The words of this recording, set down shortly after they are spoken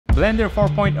Blender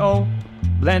 4.0,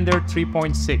 Blender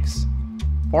 3.6.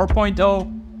 4.0,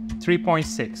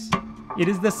 3.6. It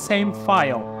is the same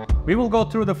file. We will go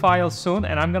through the files soon,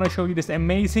 and I'm gonna show you this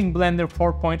amazing Blender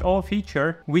 4.0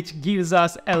 feature, which gives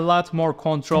us a lot more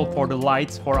control for the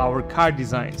lights for our car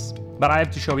designs. But I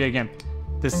have to show you again.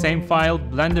 The same file,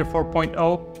 Blender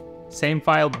 4.0, same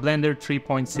file, Blender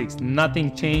 3.6.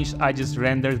 Nothing changed, I just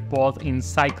rendered both in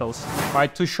cycles.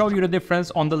 Alright, to show you the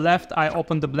difference, on the left I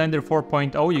opened the Blender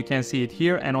 4.0, you can see it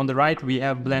here, and on the right we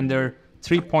have Blender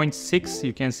 3.6,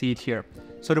 you can see it here.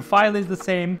 So the file is the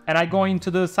same, and I go into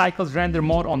the cycles render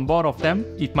mode on both of them,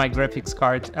 if my graphics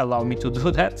card allow me to do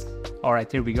that.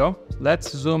 Alright, here we go.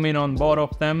 Let's zoom in on both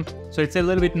of them. So it's a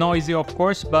little bit noisy of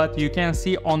course, but you can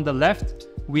see on the left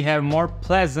we have more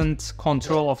pleasant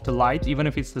control of the light, even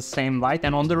if it's the same light.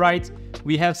 And on the right,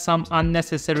 we have some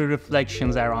unnecessary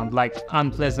reflections around, like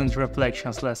unpleasant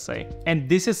reflections, let's say. And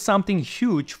this is something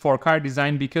huge for car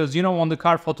design because, you know, on the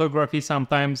car photography,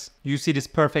 sometimes you see these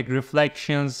perfect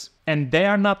reflections and they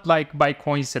are not like by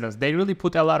coincidence. They really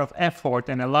put a lot of effort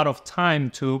and a lot of time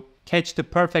to catch the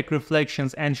perfect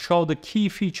reflections and show the key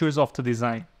features of the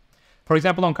design. For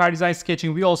example, on car design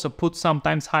sketching, we also put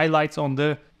sometimes highlights on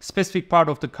the specific part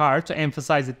of the car to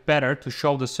emphasize it better, to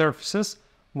show the surfaces,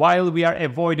 while we are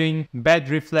avoiding bad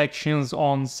reflections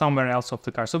on somewhere else of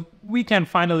the car. So we can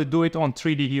finally do it on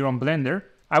 3D here on Blender.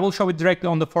 I will show it directly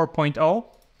on the 4.0.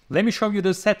 Let me show you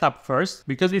the setup first,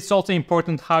 because it's also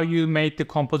important how you make the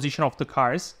composition of the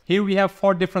cars. Here we have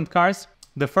 4 different cars.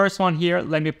 The first one here,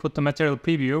 let me put the material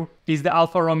preview, is the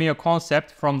Alfa Romeo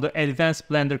concept from the Advanced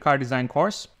Blender car design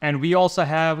course. And we also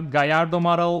have Gallardo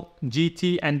model,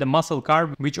 GT and the muscle car,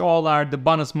 which all are the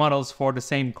bonus models for the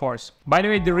same course. By the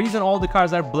way, the reason all the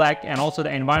cars are black and also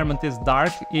the environment is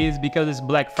dark is because it's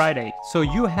Black Friday. So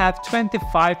you have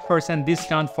 25%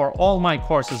 discount for all my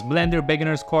courses: Blender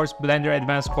Beginners course, Blender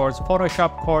Advanced course,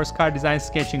 Photoshop course, car design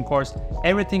sketching course.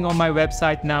 Everything on my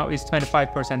website now is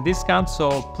 25% discount.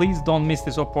 So please don't miss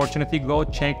this opportunity. Go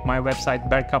check my website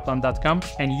berkaplan.com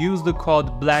and use the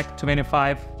code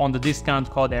BLACK25 on the discount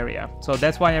code area. So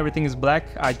that's why everything is black.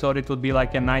 I thought it would be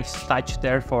like a nice touch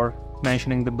there for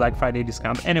mentioning the Black Friday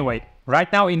discount. Anyway,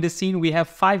 right now in the scene we have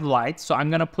 5 lights, so I'm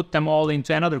gonna put them all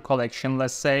into another collection,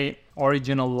 let's say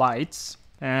original lights,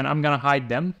 and I'm gonna hide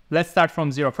them. Let's start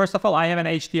from 0. First of all, I have an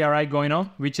HDRI going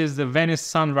on, which is the Venice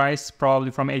sunrise,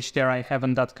 probably from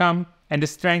hdriheaven.com. And the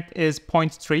strength is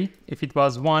 0.3. If it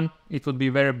was 1, it would be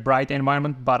very bright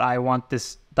environment, but I want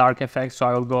this dark effect, so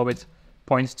I will go with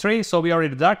 0.3. So we are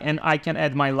already dark, and I can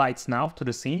add my lights now to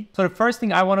the scene. So the first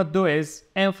thing I want to do is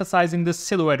emphasizing the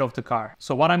silhouette of the car.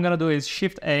 So what I'm going to do is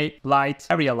Shift A, light,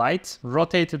 area light,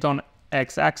 rotate it on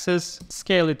X-axis,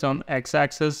 scale it on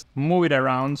X-axis, move it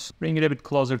around, bring it a bit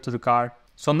closer to the car.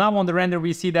 So now on the render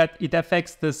we see that it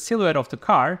affects the silhouette of the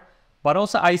car, but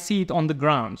also I see it on the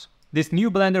ground. This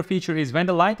new Blender feature is when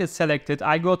the light is selected,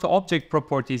 I go to Object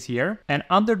Properties here, and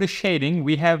under the shading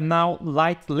we have now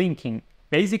light linking.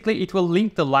 Basically it will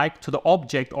link the light to the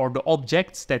object or the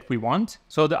objects that we want.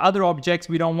 So the other objects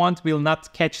we don't want will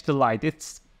not catch the light.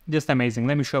 It's just amazing.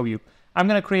 Let me show you. I'm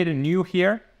gonna create a new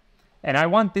here, and I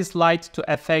want this light to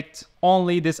affect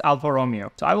only this Alfa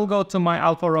Romeo. So I will go to my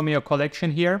Alfa Romeo collection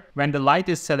here. When the light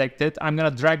is selected, I'm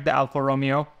gonna drag the Alfa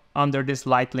Romeo under this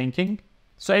light linking.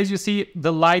 So as you see,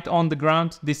 the light on the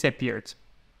ground disappeared.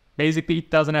 Basically,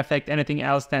 it doesn't affect anything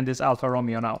else than this Alfa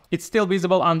Romeo now. It's still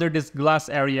visible under this glass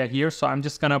area here, so I'm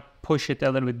just gonna push it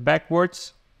a little bit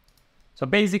backwards. So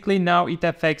basically now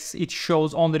it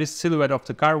shows only the silhouette of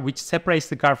the car, which separates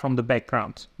the car from the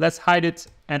background. Let's hide it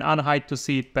and unhide to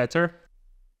see it better.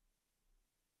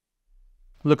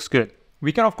 Looks good.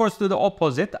 We can of course do the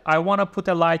opposite. I wanna put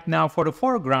a light now for the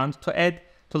foreground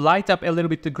to light up a little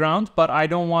bit the ground, but I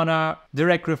don't wanna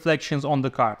direct reflections on the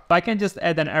car. So I can just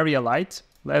add an area light.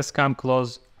 Let's come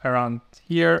close around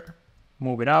here,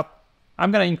 move it up. I'm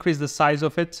gonna increase the size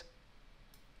of it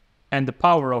and the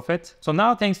power of it. So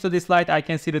now thanks to this light, I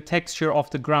can see the texture of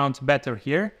the ground better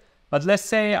here. But let's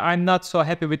say I'm not so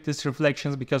happy with these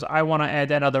reflections because I wanna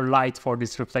add another light for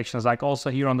these reflections, like also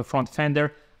here on the front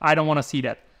fender. I don't wanna see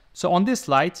that. So on this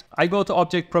light, I go to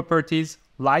Object Properties,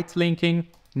 Light Linking,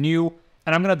 New,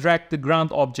 and I'm gonna drag the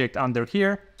ground object under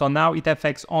here. So now it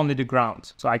affects only the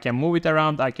ground. So I can move it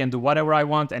around, I can do whatever I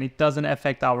want, and it doesn't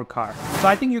affect our car. So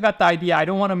I think you got the idea. I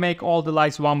don't wanna make all the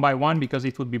lights one by one because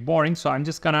it would be boring. So I'm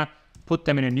just gonna put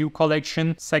them in a new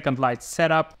collection, second light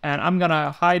setup, and I'm gonna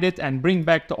hide it and bring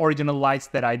back the original lights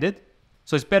that I did.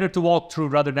 So it's better to walk through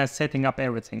rather than setting up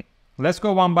everything. Let's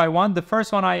go one by one. The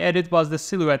first one I added was the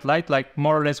silhouette light, like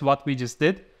more or less what we just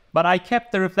did. But I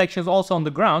kept the reflections also on the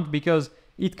ground because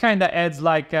it kind of adds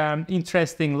like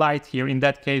interesting light here. In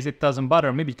that case, it doesn't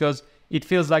bother me because it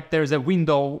feels like there's a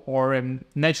window or a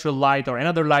natural light or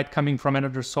another light coming from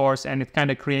another source, and it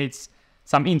kind of creates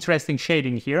some interesting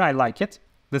shading here. I like it.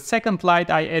 The second light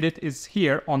I added is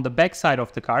here on the back side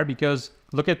of the car because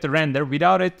look at the render.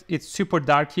 Without it, it's super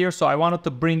dark here. So I wanted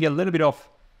to bring a little bit of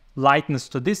lightness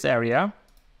to this area.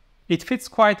 It fits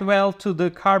quite well to the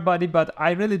car body, but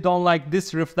I really don't like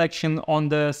this reflection on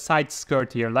the side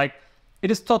skirt here. Like,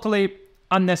 it is totally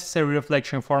unnecessary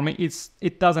reflection for me.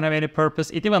 It doesn't have any purpose.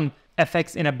 It even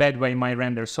affects in a bad way my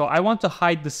render. So I want to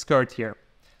hide the skirt here.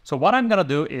 So what I'm gonna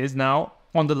do is now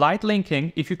on the light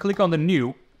linking, if you click on the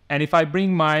new, and if I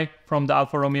bring from the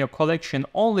Alfa Romeo collection,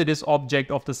 only this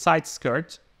object of the side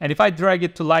skirt, and if I drag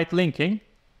it to light linking,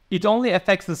 it only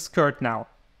affects the skirt now.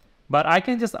 But I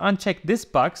can just uncheck this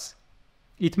box.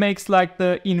 It makes like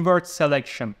the invert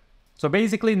selection. So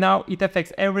basically now it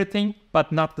affects everything,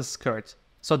 but not the skirt.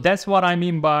 So that's what I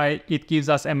mean by it gives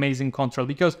us amazing control,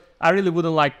 because I really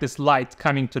wouldn't like this light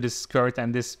coming to this skirt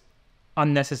and this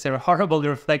unnecessary, horrible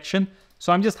reflection.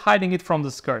 So I'm just hiding it from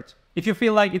the skirt. If you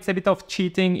feel like it's a bit of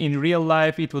cheating in real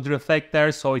life, it would reflect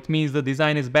there, so it means the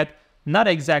design is bad. Not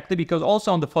exactly, because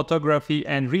also on the photography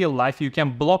and real life, you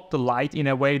can block the light in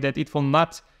a way that it will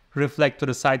not reflect to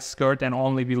the side skirt and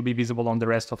only will be visible on the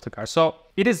rest of the car. So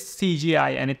it is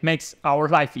CGI and it makes our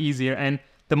life easier. And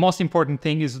the most important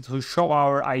thing is to show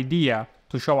our idea,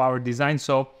 to show our design,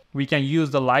 so we can use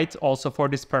the light also for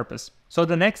this purpose. So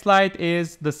the next light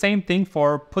is the same thing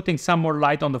for putting some more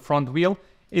light on the front wheel.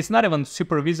 It's not even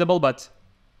super visible, but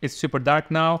it's super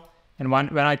dark now. And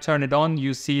when I turn it on,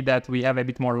 you see that we have a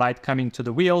bit more light coming to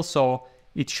the wheel. So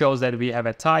it shows that we have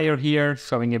a tire here,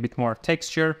 showing a bit more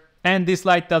texture. And this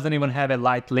light doesn't even have a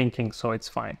light linking, so it's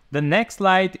fine. The next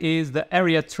light is the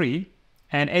area 3.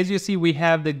 And as you see, we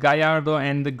have the Gallardo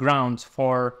and the ground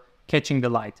for catching the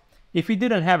light. If we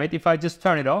didn't have it, if I just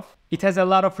turn it off, it has a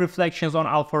lot of reflections on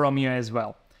Alfa Romeo as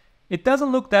well. It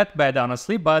doesn't look that bad,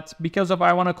 honestly, but because of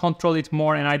I want to control it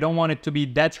more and I don't want it to be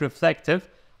that reflective,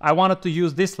 I wanted to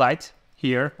use this light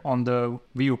here on the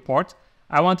viewport.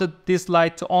 I wanted this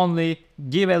light to only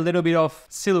give a little bit of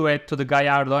silhouette to the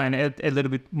Gallardo and add a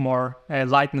little bit more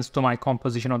lightness to my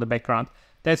composition on the background.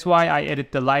 That's why I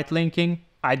added the light linking.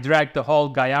 I dragged the whole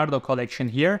Gallardo collection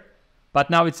here, but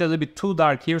now it's a little bit too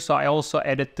dark here, so I also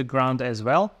added the ground as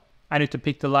well. I need to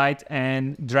pick the light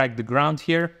and drag the ground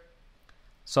here.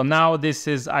 So now this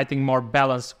is, I think, more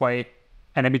balanced way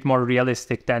and a bit more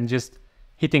realistic than just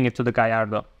hitting it to the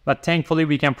Gallardo. But thankfully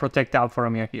we can protect Alfa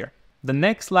Romeo here. The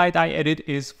next light I added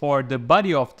is for the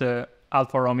body of the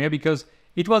Alfa Romeo because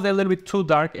it was a little bit too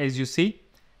dark, as you see.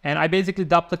 And I basically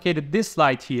duplicated this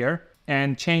light here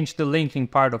and changed the linking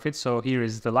part of it. So here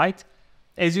is the light.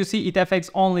 As you see, it affects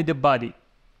only the body.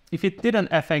 If it didn't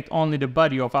affect only the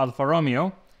body of Alfa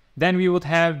Romeo, then we would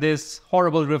have this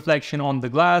horrible reflection on the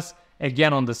glass.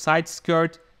 Again, on the side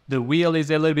skirt, the wheel is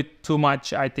a little bit too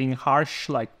much, I think, harsh,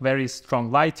 like very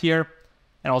strong light here.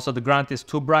 And also the ground is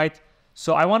too bright.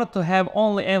 So I wanted to have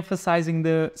only emphasizing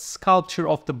the sculpture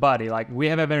of the body. Like we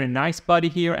have a very nice body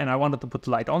here and I wanted to put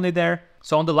light only there.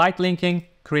 So on the light linking,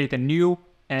 create a new,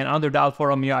 and under the Alfa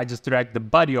Romeo, I just drag the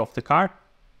body of the car.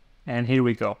 And here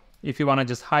we go. If you want to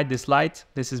just hide this light,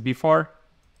 this is before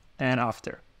and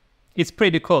after. It's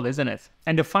pretty cool, isn't it?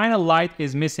 And the final light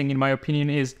is missing, in my opinion,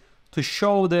 is to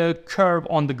show the curve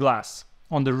on the glass,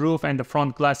 on the roof and the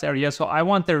front glass area. So I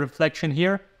want the reflection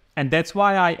here. And that's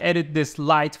why I added this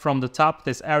light from the top,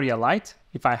 this area light.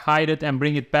 If I hide it and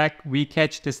bring it back, we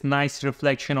catch this nice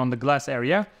reflection on the glass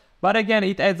area. But again,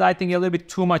 it adds, I think, a little bit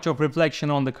too much of reflection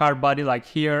on the car body. Like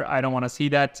here, I don't want to see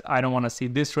that. I don't want to see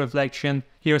this reflection.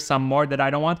 Here's some more that I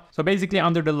don't want. So basically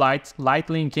under the light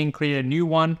linking, create a new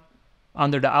one.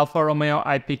 Under the Alfa Romeo,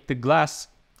 I pick the glass,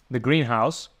 the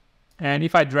greenhouse. And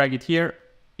if I drag it here,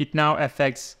 it now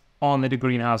affects only the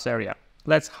greenhouse area.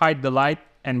 Let's hide the light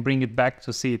and bring it back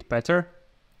to see it better.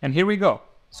 And here we go.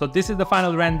 So this is the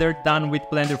final render done with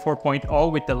Blender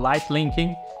 4.0 with the light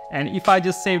linking. And if I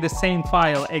just save the same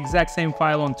file, exact same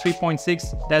file on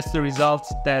 3.6, that's the result.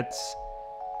 That's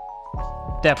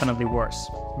definitely worse.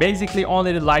 Basically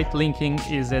only the light linking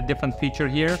is a different feature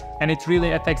here and it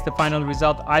really affects the final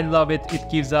result. I love it. It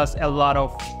gives us a lot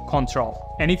of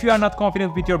control. And if you are not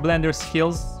confident with your Blender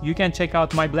skills, you can check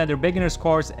out my Blender beginners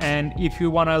course, and if you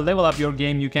want to level up your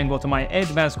game, you can go to my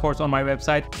advanced course on my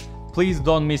website. Please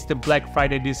don't miss the Black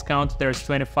Friday discount. There's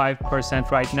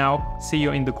 25% right now. See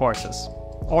you in the courses.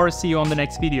 Or see you on the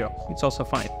next video. It's also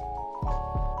fine.